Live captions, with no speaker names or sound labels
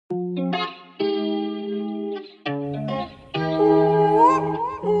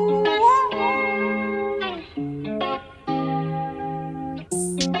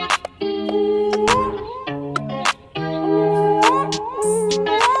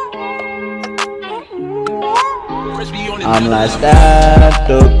I'm like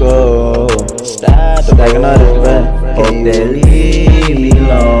Staccato, stacking all this bread. Hope they leave me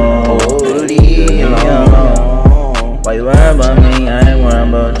alone. Oh, leave me alone. Why you worry about me? I ain't worrying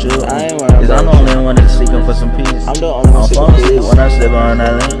about you. Cause I'm the only one that's seeking for some peace. I'm the only one seeking for peace. When I slip on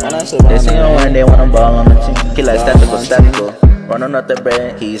that lane, they see him when they wanna ball on the team. He like Staccato, running up the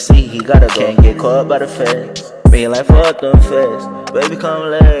bread. He see he gotta go. Can't get caught by the feds. Me like fuck them feds. Baby come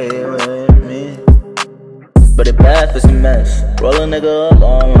lay with me. But it bad for some mess. Roll a nigga up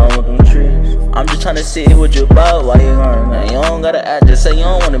all along with them trees. I'm just tryna see what you about while you hurt, man. You don't gotta act, just say you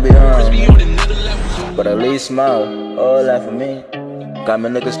don't wanna be hurt. But at least smile, all that for me. Got me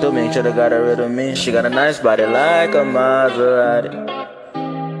looking stupid, shoulda got rid of me. She got a nice body like a Maserati.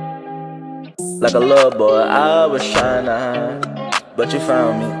 Like a little boy, I was trying to hide, but you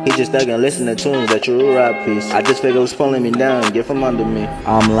found me. He just stuck and listening to tunes that you rap piece. I just figured it was pulling me down, get from under me.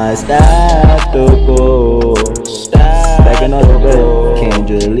 I'm like Staccato, stacking all the bread. Can't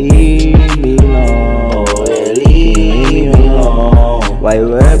just leave me alone. Oh, leave me alone. Why you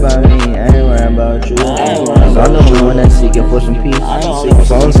worry about me? I ain't worrying about you. I'm the one that's seeking for some peace. I'm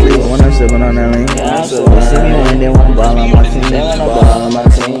falling asleep when I'm sipping on that lane. They see me when they want ball on my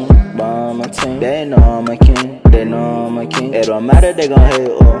team. Ball on my team. They know I'm a king, they know I'm a king. It don't matter, they gon' hate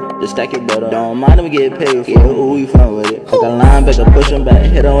or just stack it better. Don't mind them get paid for it, ooh, you fun with it. Like a linebacker, push him back,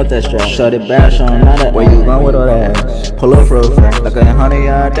 hit him with that strap. Shut it back, show him now that. Where you going with all that ass? Pull up real fast, like a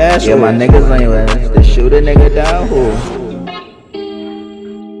 100-yard dash. Yeah, my niggas ain't ass, they shoot a nigga down, who?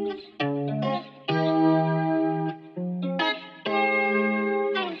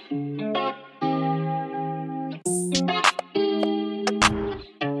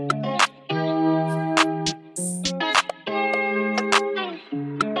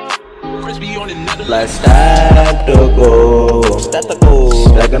 Like Staccato,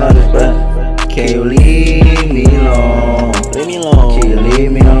 stacking all this bread. Can you leave me alone? Can you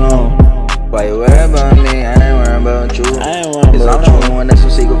leave me alone? Why you worry about me? I ain't worrying about you. Cause I'm the only one that's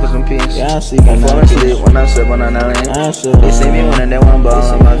seeking for some peace. I'm falling asleep when I slip on that lane. They see me when they want ball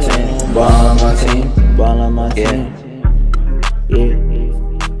on my team. Ball on my team. Ball on my team. Yeah,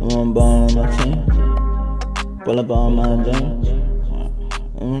 I want ball on my team. Pull up on my jeans.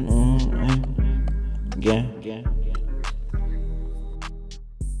 Yeah.